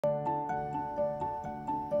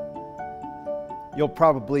You'll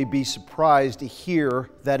probably be surprised to hear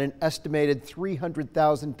that an estimated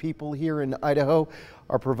 300,000 people here in Idaho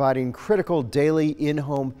are providing critical daily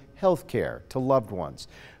in-home health care to loved ones.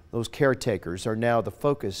 Those caretakers are now the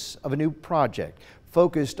focus of a new project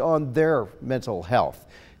focused on their mental health.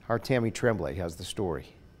 Our Tammy Tremblay has the story.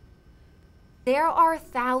 There are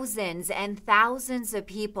thousands and thousands of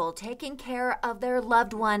people taking care of their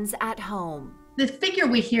loved ones at home. The figure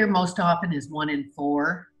we hear most often is 1 in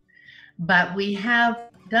 4. But we have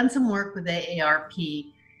done some work with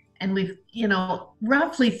AARP, and we've,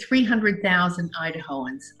 roughly 300,000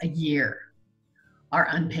 Idahoans a year are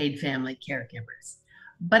unpaid family caregivers.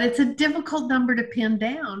 But it's a difficult number to pin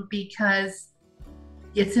down because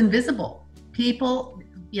it's invisible. People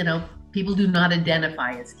do not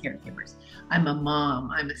identify as caregivers. I'm a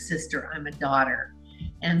mom, I'm a sister, I'm a daughter.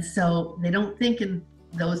 And so they don't think in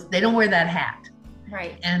those, they don't wear that hat.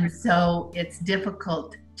 Right. And so it's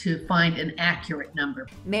difficult to find an accurate number.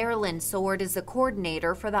 Marilyn Sword is the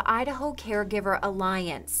coordinator for the Idaho Caregiver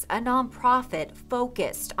Alliance, a nonprofit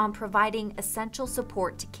focused on providing essential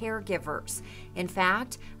support to caregivers. In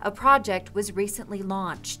fact, a project was recently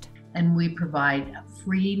launched. And we provide a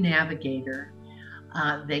free navigator.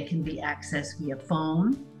 They can be accessed via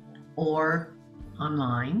phone or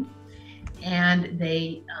online. And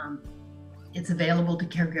it's available to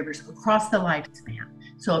caregivers across the lifespan.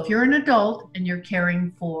 So if you're an adult and you're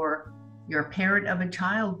caring for your parent of a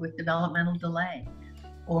child with developmental delay,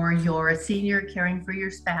 or you're a senior caring for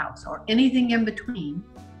your spouse, or anything in between,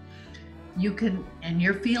 and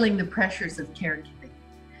you're feeling the pressures of caregiving,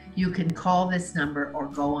 you can call this number or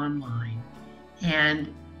go online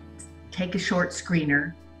and take a short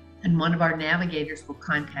screener, and one of our navigators will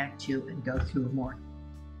contact you and go through a more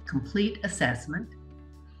complete assessment.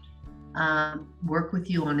 Work with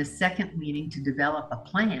you on a second meeting to develop a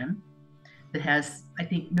plan that has, I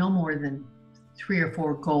think, no more than 3 or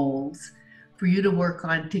 4 goals for you to work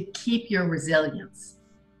on to keep your resilience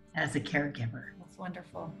as a caregiver. That's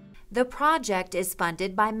wonderful. The project is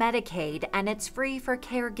funded by Medicaid and it's free for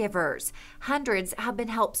caregivers. Hundreds have been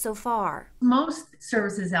helped so far. Most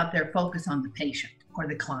services out there focus on the patient or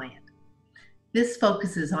the client. This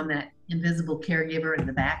focuses on that invisible caregiver in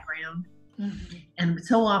the background. Mm-hmm. And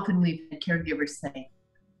so often we've had caregivers say,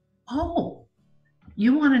 "Oh,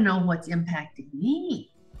 you want to know what's impacting me?"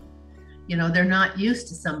 They're not used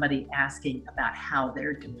to somebody asking about how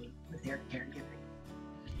they're doing with their caregiving.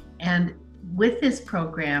 And with this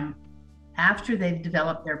program, after they've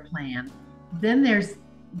developed their plan, then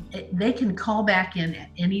they can call back in at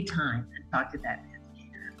any time and talk to that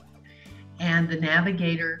navigator. And the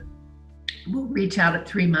navigator will reach out at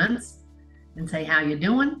 3 months and say, "How you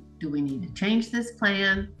doing? Do we need to change this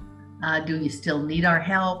plan? Do you still need our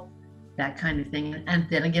help?" That kind of thing. And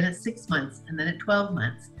then again at 6 months, and then at 12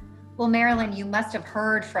 months. Well, Marilyn, you must have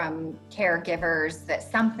heard from caregivers that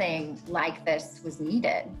something like this was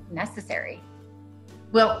needed, necessary.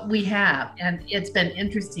 Well, we have, and it's been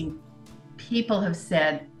interesting. People have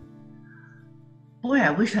said, "Boy,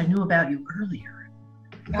 I wish I knew about you earlier."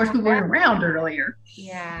 Of course, we weren't around earlier.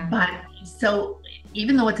 Yeah. But so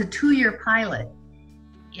even though it's a 2-year pilot,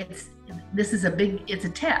 it's a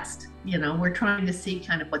test. We're trying to see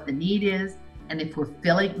kind of what the need is and if we're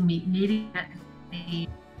meeting that need.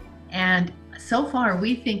 And so far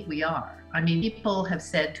we think we are. I mean, people have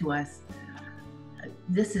said to us,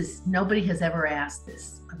 nobody has ever asked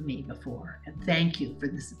this of me before, and thank you for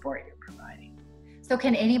the support you're providing. So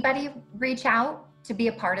can anybody reach out to be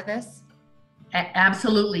a part of this?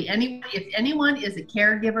 Absolutely. If anyone is a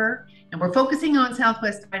caregiver, and we're focusing on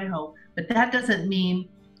Southwest Idaho, but that doesn't mean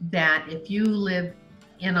that if you live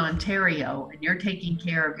in Ontario and you're taking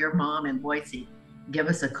care of your mom in Boise, give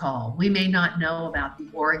us a call. We may not know about the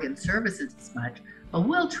Oregon services as much, but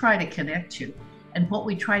we'll try to connect you. And what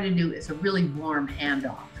we try to do is a really warm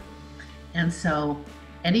handoff. And so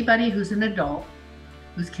anybody who's an adult,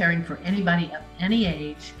 who's caring for anybody of any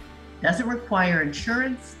age, doesn't require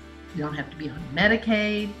insurance. You don't have to be on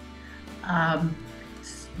Medicaid.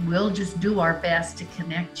 We'll just do our best to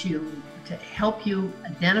connect you, to help you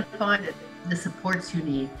identify the supports you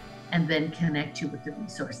need, and then connect you with the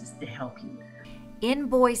resources to help you. In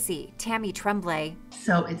Boise, Tammy Tremblay.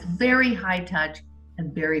 So it's very high touch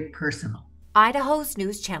and very personal. Idaho's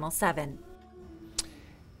News Channel 7.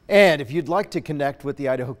 And if you'd like to connect with the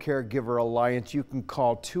Idaho Caregiver Alliance, you can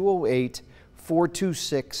call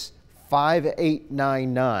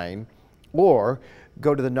 208-426-5899 or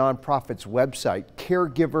go to the nonprofit's website,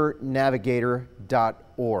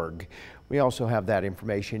 caregivernavigator.org. We also have that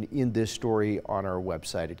information in this story on our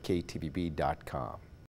website at ktvb.com.